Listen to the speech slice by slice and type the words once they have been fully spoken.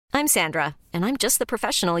I'm Sandra, and I'm just the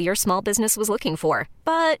professional your small business was looking for.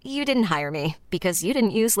 But you didn't hire me because you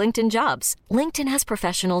didn't use LinkedIn Jobs. LinkedIn has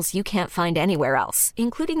professionals you can't find anywhere else,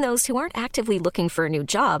 including those who aren't actively looking for a new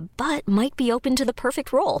job, but might be open to the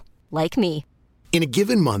perfect role, like me. In a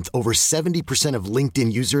given month, over 70% of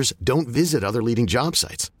LinkedIn users don't visit other leading job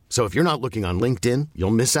sites. So if you're not looking on LinkedIn,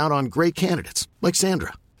 you'll miss out on great candidates like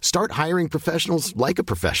Sandra. Start hiring professionals like a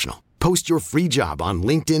professional. Post your free job on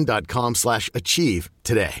linkedin.com/achieve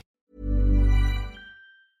today.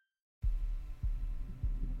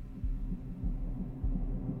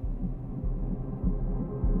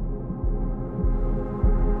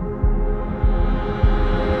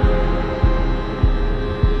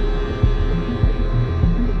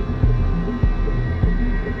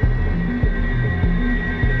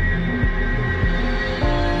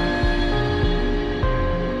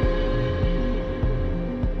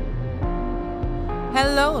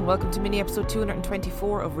 Hello and welcome to mini episode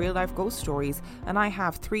 224 of Real Life Ghost Stories, and I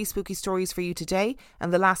have 3 spooky stories for you today,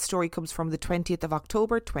 and the last story comes from the 20th of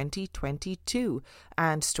October 2022,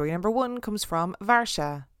 and story number 1 comes from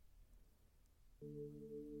Varsha.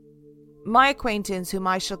 My acquaintance, whom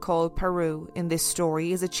I shall call Peru in this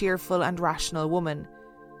story, is a cheerful and rational woman.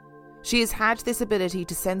 She has had this ability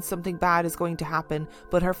to sense something bad is going to happen,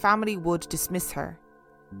 but her family would dismiss her.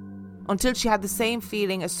 Until she had the same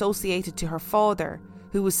feeling associated to her father,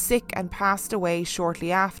 who was sick and passed away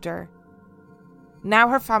shortly after. Now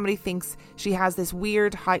her family thinks she has this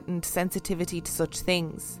weird heightened sensitivity to such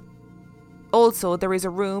things. Also, there is a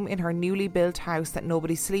room in her newly built house that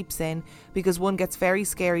nobody sleeps in because one gets very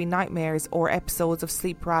scary nightmares or episodes of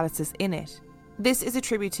sleep paralysis in it. This is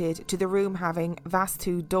attributed to the room having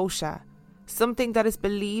Vastu dosha, something that is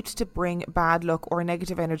believed to bring bad luck or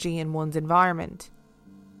negative energy in one's environment.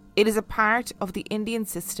 It is a part of the Indian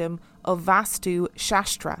system of Vastu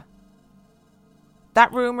Shastra.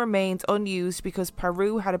 That room remains unused because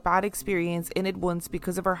Peru had a bad experience in it once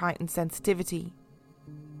because of her heightened sensitivity.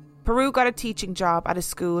 Peru got a teaching job at a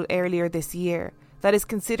school earlier this year that is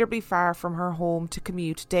considerably far from her home to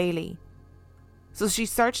commute daily. So she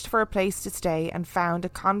searched for a place to stay and found a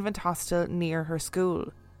convent hostel near her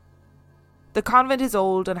school. The convent is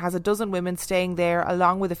old and has a dozen women staying there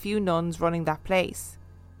along with a few nuns running that place.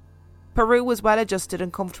 Peru was well adjusted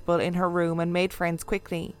and comfortable in her room and made friends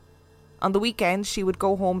quickly. On the weekends, she would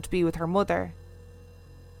go home to be with her mother.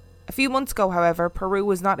 A few months ago, however, Peru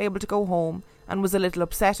was not able to go home and was a little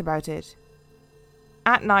upset about it.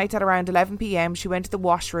 At night, at around 11 p.m, she went to the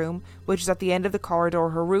washroom, which is at the end of the corridor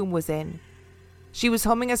her room was in. She was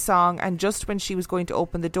humming a song, and just when she was going to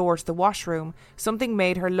open the door to the washroom, something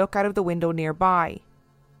made her look out of the window nearby.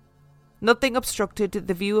 Nothing obstructed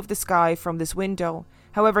the view of the sky from this window.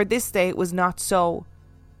 However, this day it was not so,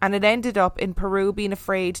 and it ended up in Peru being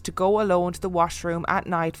afraid to go alone to the washroom at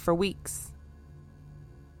night for weeks.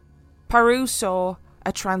 Peru saw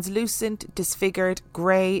a translucent, disfigured,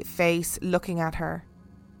 grey face looking at her.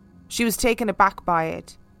 She was taken aback by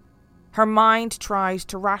it. Her mind tried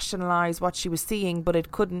to rationalise what she was seeing, but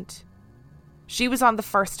it couldn't. She was on the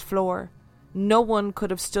first floor. No one could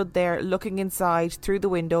have stood there looking inside through the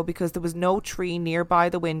window because there was no tree nearby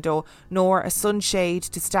the window nor a sunshade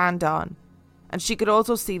to stand on, and she could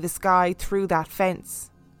also see the sky through that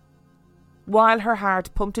fence. While her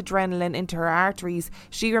heart pumped adrenaline into her arteries,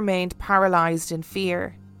 she remained paralysed in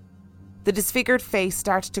fear. The disfigured face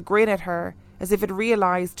started to grin at her as if it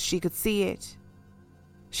realised she could see it.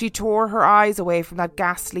 She tore her eyes away from that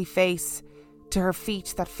ghastly face to her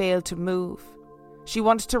feet that failed to move. She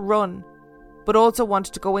wanted to run, but also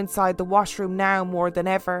wanted to go inside the washroom now more than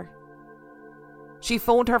ever. She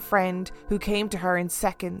phoned her friend, who came to her in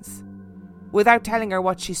seconds. Without telling her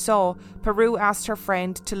what she saw, Peru asked her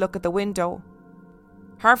friend to look at the window.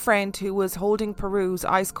 Her friend, who was holding Peru's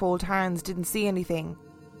ice-cold hands, didn't see anything.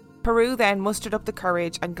 Peru then mustered up the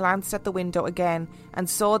courage and glanced at the window again and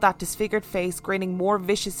saw that disfigured face grinning more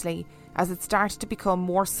viciously as it started to become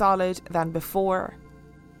more solid than before.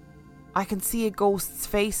 "I can see a ghost's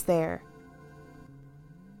face there."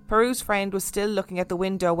 Peru's friend was still looking at the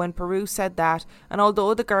window when Peru said that, and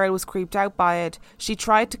although the girl was creeped out by it, she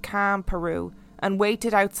tried to calm Peru and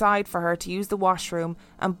waited outside for her to use the washroom,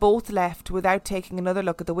 and both left without taking another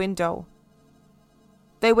look at the window.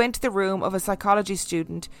 They went to the room of a psychology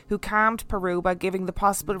student who calmed Peru by giving the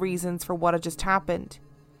possible reasons for what had just happened.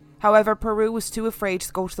 However, Peru was too afraid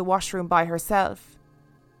to go to the washroom by herself.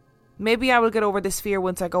 "Maybe I will get over this fear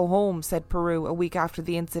once I go home," said Peru a week after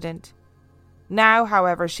the incident. Now,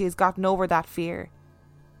 however, she has gotten over that fear.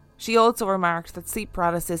 She also remarked that sleep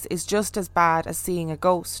paralysis is just as bad as seeing a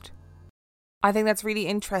ghost. I think that's really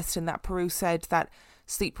interesting that Peru said that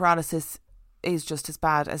sleep paralysis is just as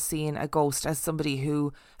bad as seeing a ghost as somebody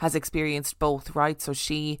who has experienced both, right? So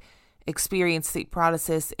she experienced sleep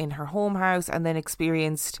paralysis in her home house and then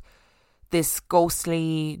experienced this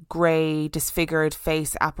ghostly, grey, disfigured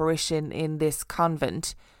face apparition in this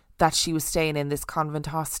convent that she was staying in, this convent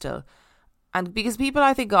hostel. And because people,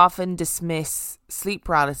 I think, often dismiss sleep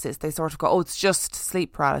paralysis, they sort of go, oh, it's just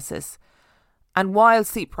sleep paralysis. And while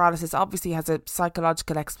sleep paralysis obviously has a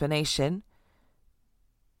psychological explanation,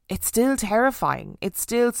 it's still terrifying. It's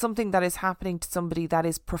still something that is happening to somebody that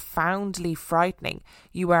is profoundly frightening.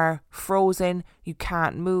 You are frozen, you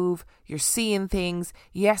can't move, you're seeing things.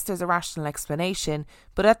 Yes, there's a rational explanation,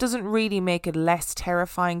 but that doesn't really make it less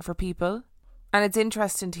terrifying for people. And it's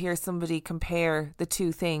interesting to hear somebody compare the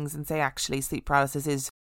two things and say, actually, sleep paralysis is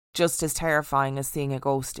just as terrifying as seeing a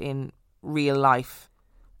ghost in real life.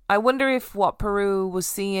 I wonder if what Peru was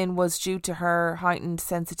seeing was due to her heightened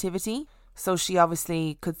sensitivity. So she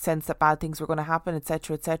obviously could sense that bad things were going to happen,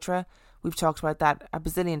 etc., etc. We've talked about that a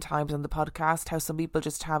bazillion times on the podcast, how some people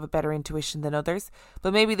just have a better intuition than others.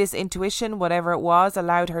 But maybe this intuition, whatever it was,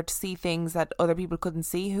 allowed her to see things that other people couldn't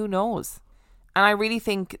see. Who knows? And I really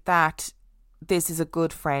think that this is a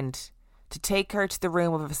good friend, to take her to the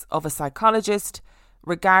room of a psychologist,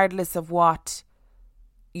 regardless of what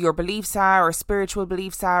your beliefs are or spiritual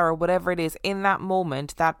beliefs are or whatever it is. In that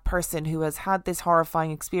moment, that person who has had this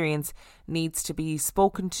horrifying experience needs to be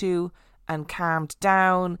spoken to and calmed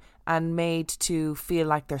down and made to feel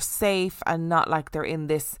like they're safe and not like they're in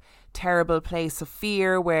this terrible place of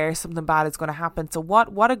fear where something bad is going to happen. So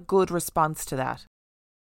what a good response to that.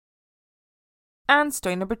 And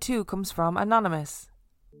story number 2 comes from Anonymous.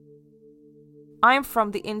 I'm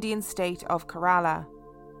from the Indian state of Kerala.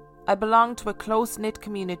 I belong to a close-knit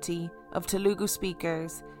community of Telugu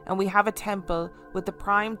speakers, and we have a temple with the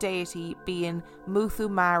prime deity being Muthu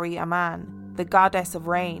Mari Amman, the goddess of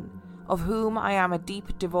rain, of whom I am a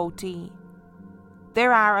deep devotee.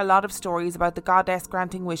 There are a lot of stories about the goddess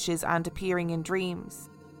granting wishes and appearing in dreams.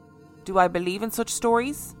 Do I believe in such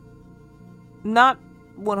stories? Not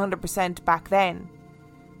 100% back then,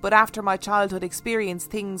 but after my childhood experience,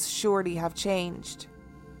 things surely have changed.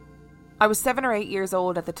 I was 7 or 8 years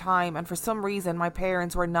old at the time, and for some reason my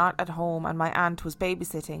parents were not at home and my aunt was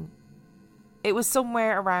babysitting. It was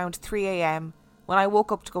somewhere around 3 a.m. when I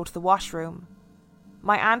woke up to go to the washroom.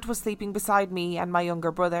 My aunt was sleeping beside me and my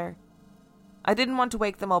younger brother. I didn't want to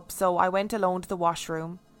wake them up, so I went alone to the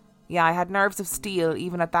washroom. Yeah, I had nerves of steel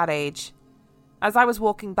even at that age. As I was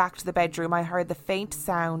walking back to the bedroom, I heard the faint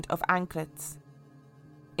sound of anklets.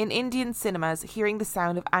 In Indian cinemas, hearing the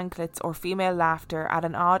sound of anklets or female laughter at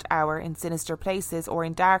an odd hour in sinister places or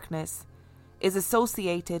in darkness is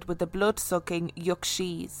associated with the blood-sucking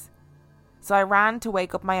yakshis. So I ran to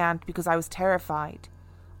wake up my aunt because I was terrified.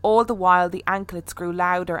 All the while the anklets grew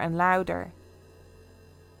louder and louder.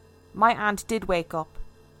 My aunt did wake up,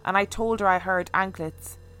 and I told her I heard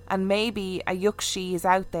anklets, and maybe a yakshi is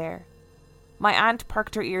out there. My aunt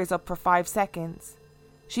perked her ears up for 5 seconds.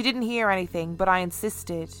 She didn't hear anything, but I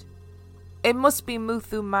insisted. It must be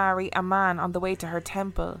Muthu Mari Amman on the way to her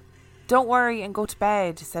temple. Don't worry and go to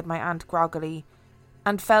bed, said my aunt groggily,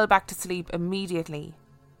 and fell back to sleep immediately.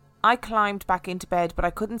 I climbed back into bed, but I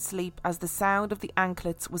couldn't sleep as the sound of the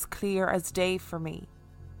anklets was clear as day for me.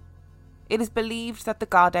 It is believed that the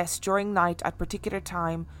goddess during night at particular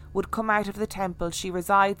time would come out of the temple she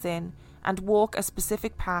resides in and walk a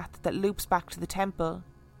specific path that loops back to the temple.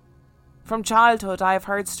 From childhood, I have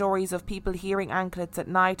heard stories of people hearing anklets at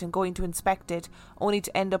night and going to inspect it, only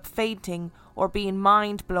to end up fainting or being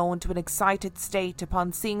mind-blown to an excited state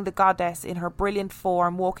upon seeing the goddess in her brilliant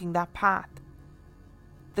form walking that path.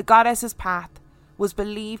 The goddess's path was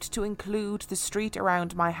believed to include the street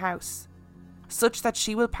around my house, such that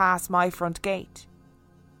she will pass my front gate.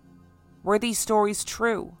 Were these stories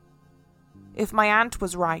true? If my aunt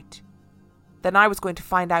was right, then I was going to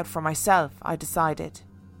find out for myself, I decided.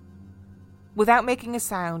 Without making a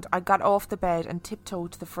sound, I got off the bed and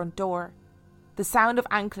tiptoed to the front door. The sound of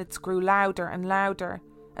anklets grew louder and louder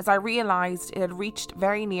as I realised it had reached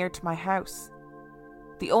very near to my house.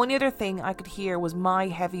 The only other thing I could hear was my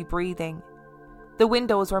heavy breathing. The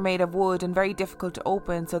windows were made of wood and very difficult to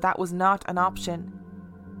open, so that was not an option.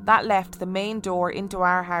 That left the main door into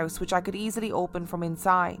our house, which I could easily open from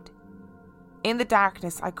inside. In the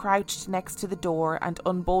darkness, I crouched next to the door and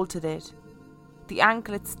unbolted it. The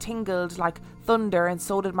anklets tingled like thunder and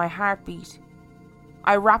so did my heartbeat.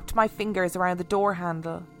 I wrapped my fingers around the door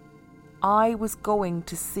handle. I was going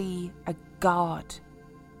to see a god.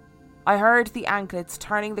 I heard the anklets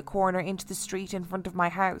turning the corner into the street in front of my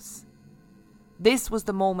house. This was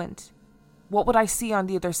the moment. What would I see on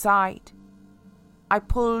the other side? I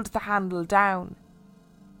pulled the handle down.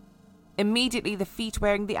 Immediately, the feet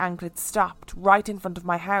wearing the anklets stopped right in front of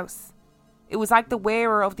my house. It was like the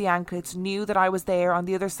wearer of the anklets knew that I was there on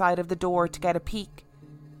the other side of the door to get a peek.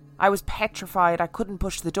 I was petrified. I couldn't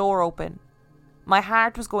push the door open. My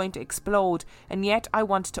heart was going to explode, and yet I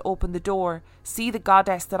wanted to open the door, see the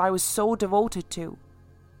goddess that I was so devoted to.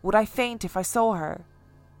 Would I faint if I saw her?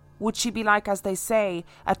 Would she be like, as they say,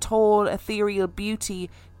 a tall, ethereal beauty,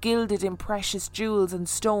 gilded in precious jewels and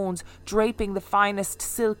stones, draping the finest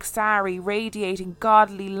silk sari, radiating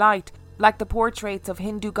godly light, like the portraits of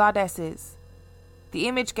Hindu goddesses? The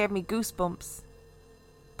image gave me goosebumps.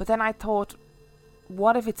 But then I thought,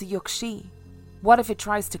 what if it's a Yakshi? What if it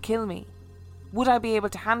tries to kill me? Would I be able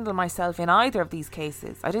to handle myself in either of these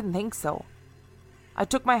cases? I didn't think so. I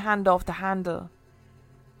took my hand off the handle.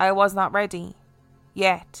 I was not ready.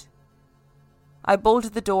 Yet. I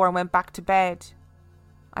bolted the door and went back to bed.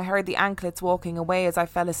 I heard the Anklets walking away as I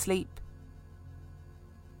fell asleep.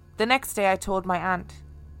 The next day I told my aunt,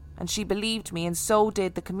 and she believed me, and so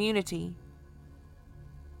did the community.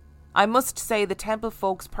 I must say the temple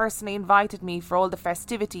folks personally invited me for all the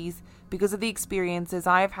festivities because of the experiences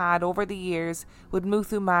I have had over the years with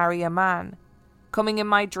Muthu Mari Amman, coming in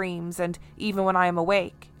my dreams and even when I am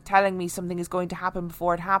awake, telling me something is going to happen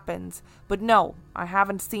before it happens. But no, I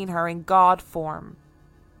haven't seen her in God form.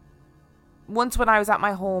 Once when I was at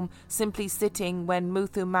my home, simply sitting, when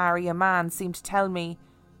Muthu Mari Amman seemed to tell me,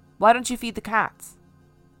 "Why don't you feed the cats?"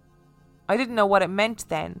 I didn't know what it meant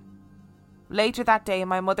then. Later that day,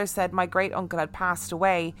 my mother said my great-uncle had passed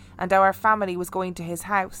away and our family was going to his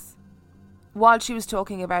house. While she was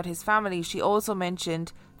talking about his family, she also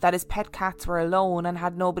mentioned that his pet cats were alone and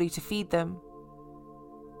had nobody to feed them.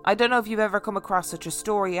 I don't know if you've ever come across such a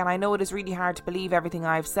story, and I know it is really hard to believe everything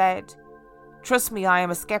I've said. Trust me, I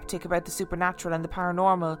am a skeptic about the supernatural and the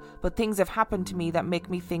paranormal, but things have happened to me that make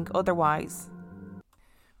me think otherwise.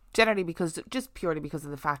 Generally purely because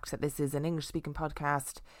of the fact that this is an English-speaking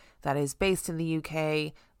podcast that is based in the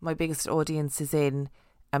UK. My biggest audience is in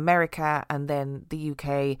America and then the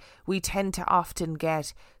UK. We tend to often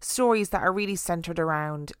get stories that are really centred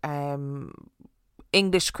around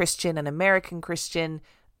English Christian and American Christian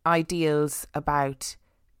ideals about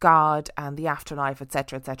God and the afterlife,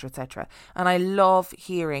 etc., etc., etc. And I love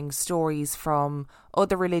hearing stories from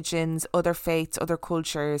other religions, other faiths, other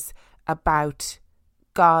cultures about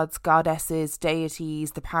gods, goddesses,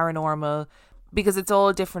 deities, the paranormal, because it's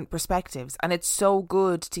all different perspectives, and it's so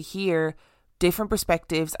good to hear different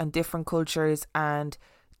perspectives and different cultures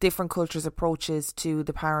approaches to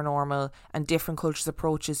the paranormal and different cultures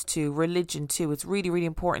approaches to religion too. It's really, really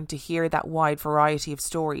important to hear that wide variety of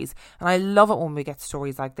stories, and I love it when we get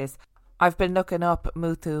stories like this. I've been looking up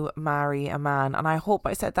Muthu Mari Amman, and I hope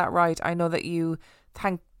I said that right. I know that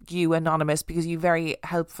thank you Anonymous, because you very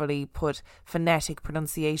helpfully put phonetic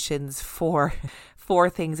pronunciations for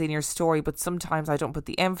things in your story, but sometimes I don't put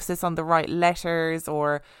the emphasis on the right letters,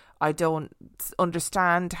 or I don't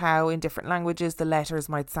understand how in different languages the letters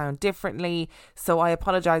might sound differently, so I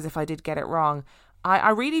apologise if I did get it wrong.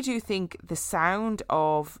 I really do think the sound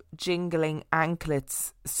of jingling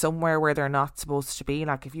anklets somewhere where they're not supposed to be,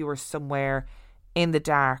 like if you were somewhere in the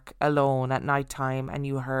dark alone at night time and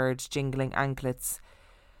you heard jingling anklets,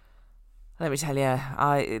 let me tell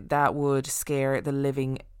you, that would scare the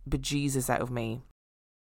living bejesus out of me.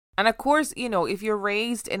 And of course, you know, if you're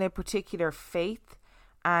raised in a particular faith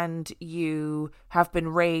and you have been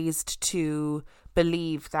raised to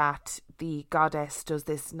believe that the goddess does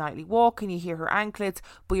this nightly walk and you hear her anklets,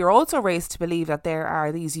 but you're also raised to believe that there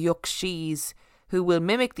are these Yakshis who will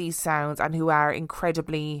mimic these sounds and who are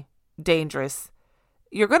incredibly dangerous,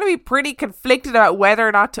 you're going to be pretty conflicted about whether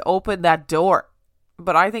or not to open that door.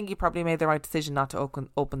 But I think you probably made the right decision not to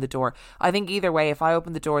open the door. I think either way, if I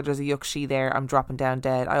open the door, there's a Yakshi there, I'm dropping down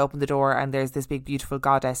dead. I open the door and there's this big beautiful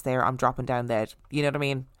goddess there, I'm dropping down dead. You know what I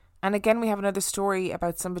mean? And again, we have another story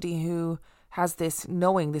about somebody who has this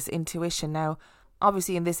knowing, this intuition. Now,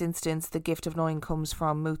 obviously in this instance, the gift of knowing comes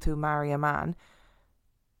from Muthu Mari Amman.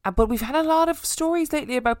 But we've had a lot of stories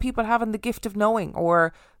lately about people having the gift of knowing,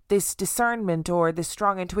 or this discernment, or this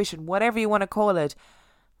strong intuition, whatever you want to call it.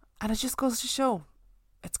 And it just goes to show,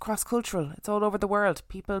 it's cross-cultural. It's all over the world.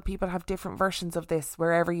 People have different versions of this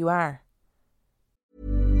wherever you are.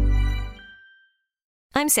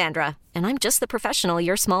 I'm Sandra, and I'm just the professional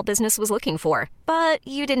your small business was looking for. But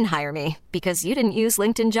you didn't hire me because you didn't use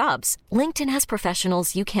LinkedIn Jobs. LinkedIn has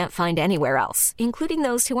professionals you can't find anywhere else, including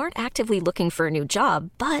those who aren't actively looking for a new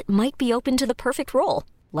job, but might be open to the perfect role,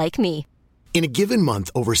 like me. In a given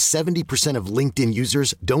month, over 70% of LinkedIn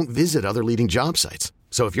users don't visit other leading job sites.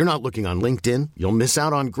 So if you're not looking on LinkedIn, you'll miss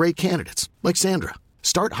out on great candidates like Sandra.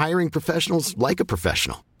 Start hiring professionals like a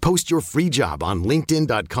professional. Post your free job on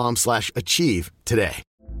linkedin.com/achieve today.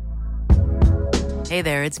 Hey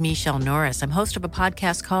there, it's Michelle Norris. I'm host of a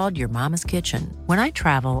podcast called Your Mama's Kitchen. When I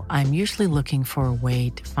travel, I'm usually looking for a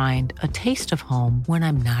way to find a taste of home when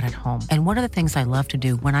I'm not at home. And one of the things I love to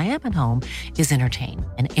do when I am at home is entertain.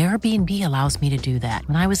 And Airbnb allows me to do that.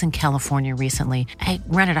 When I was in California recently, I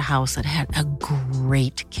rented a house that had a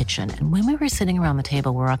great kitchen. And when we were sitting around the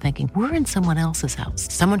table, we're all thinking, we're in someone else's house.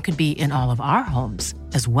 Someone could be in all of our homes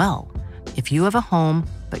as well. If you have a home,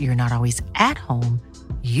 but you're not always at home,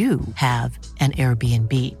 you have an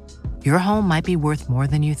Airbnb. Your home might be worth more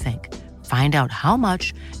than you think. Find out how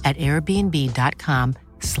much at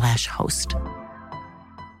airbnb.com/host.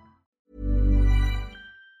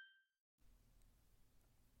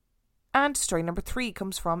 And story number 3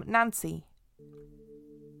 comes from Nancy.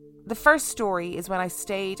 The first story is when I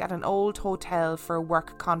stayed at an old hotel for a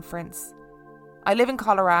work conference. I live in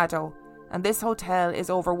Colorado, and this hotel is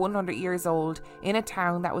over 100 years old in a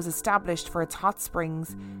town that was established for its hot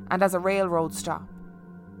springs and as a railroad stop.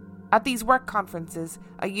 At these work conferences,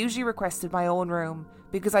 I usually requested my own room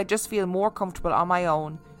because I just feel more comfortable on my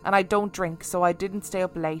own, and I don't drink, so I didn't stay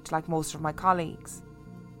up late like most of my colleagues.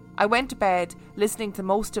 I went to bed listening to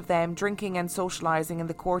most of them drinking and socialising in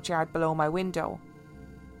the courtyard below my window.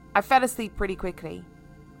 I fell asleep pretty quickly,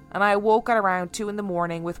 and I awoke at around 2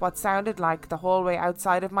 a.m. with what sounded like the hallway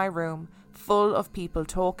outside of my room full of people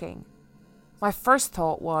talking. My first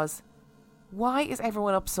thought was, why is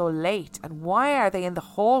everyone up so late and why are they in the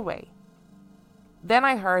hallway? Then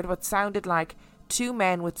I heard what sounded like 2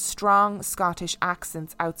 men with strong Scottish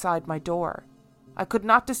accents outside my door. I could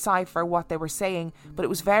not decipher what they were saying, but it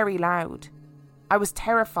was very loud. I was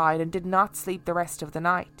terrified and did not sleep the rest of the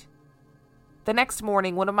night. The next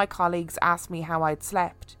morning, one of my colleagues asked me how I'd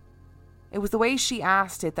slept. It was the way she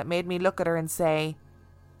asked it that made me look at her and say,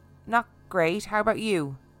 "Not great, how about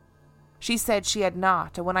you?" She said she had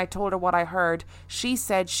not, and when I told her what I heard, she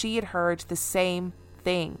said she had heard the same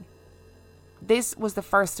thing. This was the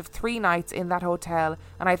first of 3 nights in that hotel,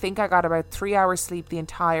 and I think I got about 3 hours sleep the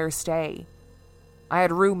entire stay. I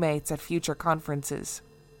had roommates at future conferences.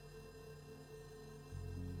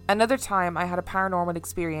 Another time I had a paranormal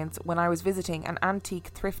experience when I was visiting an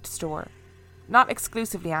antique thrift store. Not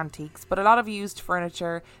exclusively antiques, but a lot of used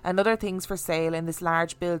furniture and other things for sale in this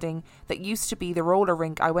large building that used to be the roller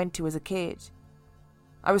rink I went to as a kid.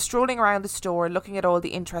 I was strolling around the store looking at all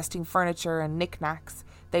the interesting furniture and knickknacks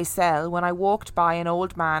they sell when I walked by an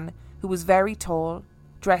old man who was very tall,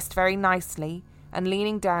 dressed very nicely, and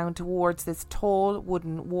leaning down towards this tall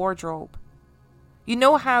wooden wardrobe. You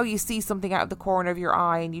know how you see something out of the corner of your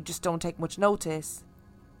eye and you just don't take much notice?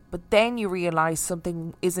 But then you realise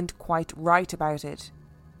something isn't quite right about it.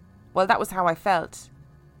 Well, that was how I felt.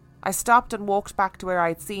 I stopped and walked back to where I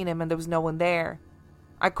had seen him and there was no one there.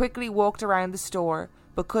 I quickly walked around the store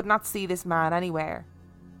but could not see this man anywhere.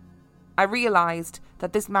 I realised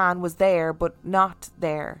that this man was there but not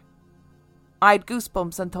there. I had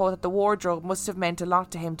goosebumps and thought that the wardrobe must have meant a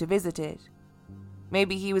lot to him to visit it.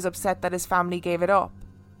 Maybe he was upset that his family gave it up.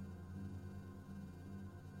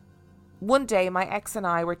 One day my ex and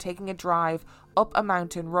I were taking a drive up a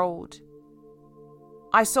mountain road.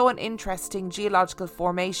 I saw an interesting geological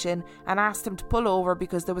formation and asked him to pull over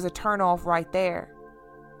because there was a turn-off right there.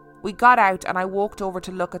 We got out and I walked over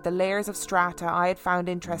to look at the layers of strata I had found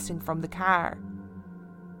interesting from the car.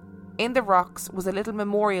 In the rocks was a little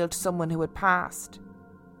memorial to someone who had passed.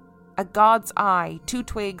 A god's eye, 2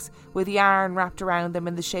 twigs with yarn wrapped around them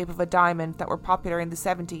in the shape of a diamond that were popular in the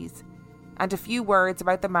 70s, and a few words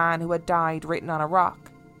about the man who had died written on a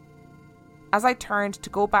rock. As I turned to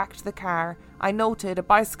go back to the car, I noted a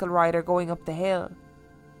bicycle rider going up the hill.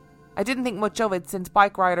 I didn't think much of it since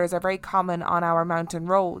bike riders are very common on our mountain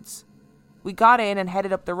roads. We got in and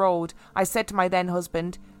headed up the road. I said to my then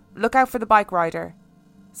husband, "Look out for the bike rider,"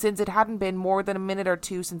 since it hadn't been more than a minute or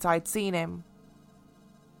 2 since I'd seen him.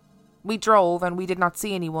 We drove and we did not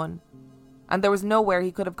see anyone, and there was nowhere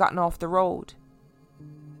he could have gotten off the road.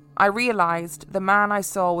 I realised the man I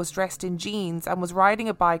saw was dressed in jeans and was riding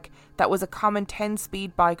a bike that was a common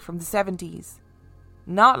 10-speed bike from the 70s.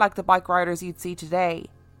 Not like the bike riders you'd see today.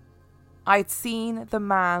 I'd seen the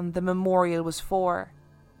man the memorial was for.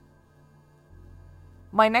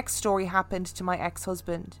 My next story happened to my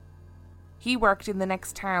ex-husband. He worked in the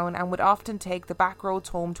next town and would often take the back roads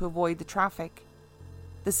home to avoid the traffic.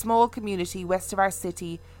 The small community west of our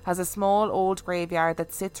city has a small old graveyard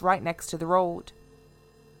that sits right next to the road.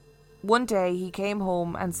 One day he came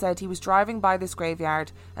home and said he was driving by this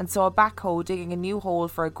graveyard and saw a backhoe digging a new hole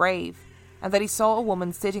for a grave, and that he saw a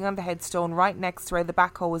woman sitting on the headstone right next to where the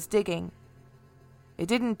backhoe was digging. It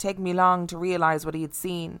didn't take me long to realise what he had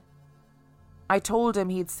seen. I told him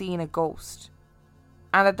he had seen a ghost,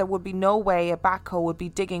 and that there would be no way a backhoe would be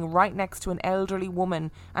digging right next to an elderly woman,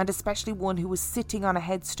 and especially one who was sitting on a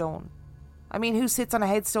headstone. I mean, who sits on a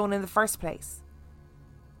headstone in the first place?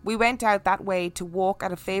 We went out that way to walk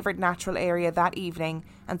at a favourite natural area that evening,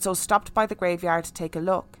 and so stopped by the graveyard to take a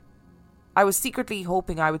look. I was secretly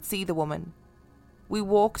hoping I would see the woman. We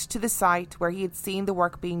walked to the site where he had seen the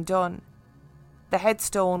work being done. The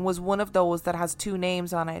headstone was one of those that has 2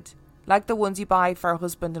 names on it, like the ones you buy for a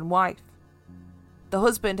husband and wife. The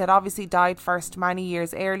husband had obviously died first many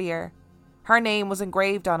years earlier. Her name was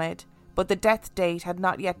engraved on it, but the death date had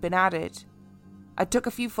not yet been added. I took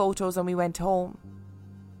a few photos and we went home.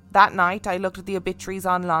 That night I looked at the obituaries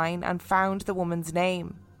online and found the woman's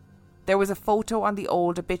name. There was a photo on the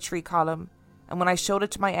old obituary column, and when I showed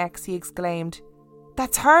it to my ex, he exclaimed,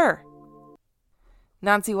 "That's her!"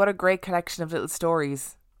 Nancy, what a great collection of little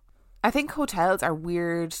stories. I think hotels are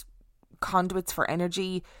weird conduits for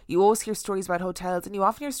energy. You always hear stories about hotels, and you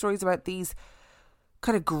often hear stories about these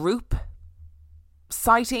kind of group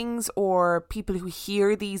sightings, or people who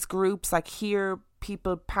hear these groups, like hear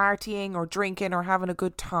people partying or drinking or having a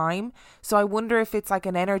good time. So I wonder if it's like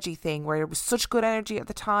an energy thing where it was such good energy at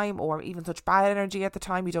the time, or even such bad energy at the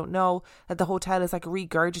time, you don't know, that the hotel is like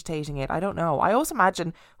regurgitating it. I don't know. I also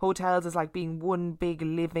imagine hotels as like being one big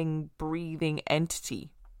living, breathing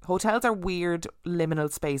entity. Hotels are weird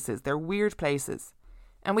liminal spaces. They're weird places.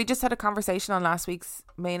 And we just had a conversation on last week's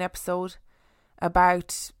main episode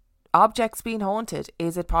about objects being haunted.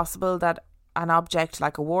 Is it possible that an object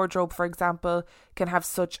like a wardrobe, for example, can have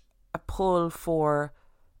such a pull for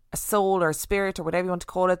a soul or a spirit or whatever you want to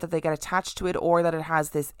call it, that they get attached to it, or that it has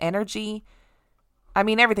this energy? I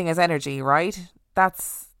mean, everything has energy, right?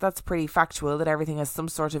 That's pretty factual, that everything has some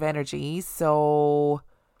sort of energy. So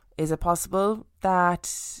is it possible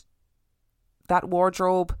that that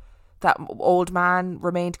wardrobe, that old man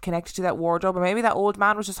remained connected to that wardrobe, or maybe that old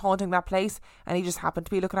man was just haunting that place and he just happened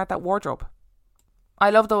to be looking at that wardrobe? I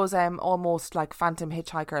love those almost like Phantom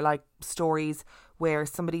Hitchhiker like stories where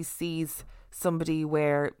somebody sees somebody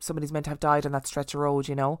where somebody's meant to have died on that stretch of road,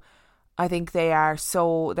 you know. I think they're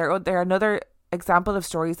another example of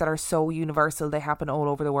stories that are so universal. They happen all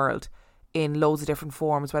over the world in loads of different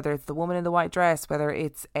forms, whether it's the woman in the white dress, whether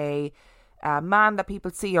it's a man that people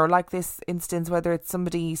see, or like this instance, whether it's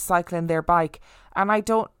somebody cycling their bike. And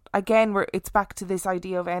it's back to this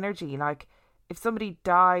idea of energy. Like, if somebody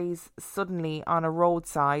dies suddenly on a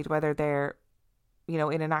roadside, whether they're, in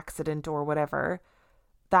an accident or whatever,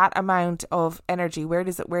 that amount of energy, where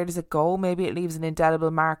does it go? Maybe it leaves an indelible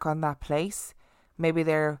mark on that place. Maybe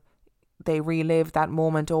they relive that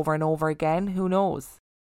moment over and over again. Who knows?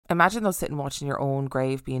 Imagine though, sitting watching your own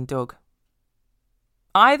grave being dug.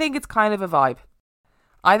 I think it's kind of a vibe.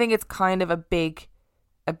 I think it's kind of a big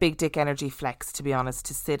dick energy flex, to be honest,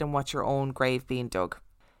 to sit and watch your own grave being dug.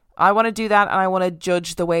 I want to do that, and I want to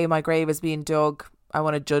judge the way my grave is being dug. I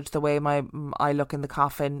want to judge the way I look in the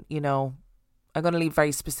coffin. I'm going to leave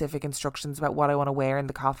very specific instructions about what I want to wear in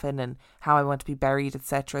the coffin and how I want to be buried,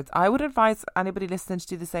 etc. I would advise anybody listening to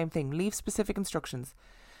do the same thing. Leave specific instructions.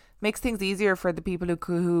 Makes things easier for the people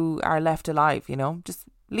who are left alive, Just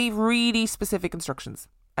leave really specific instructions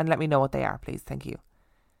and let me know what they are, please. Thank you.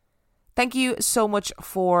 Thank you so much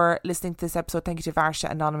for listening to this episode. Thank you to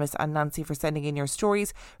Varsha, Anonymous and Nancy for sending in your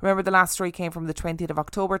stories. Remember, the last story came from the 20th of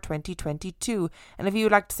October 2022. And if you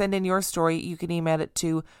would like to send in your story, you can email it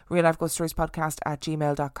to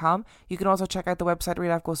reallifeghoststoriespodcast@gmail.com. You can also check out the website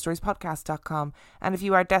reallifeghoststoriespodcast.com. And if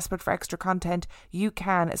you are desperate for extra content, you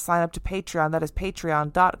can sign up to Patreon. That is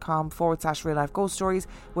patreon.com/reallifeghoststories,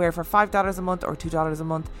 where for $5 a month or $2 a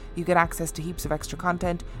month, you get access to heaps of extra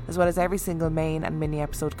content, as well as every single main and mini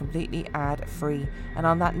episode completely ad-free. And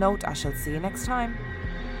on that note, I shall see you next time.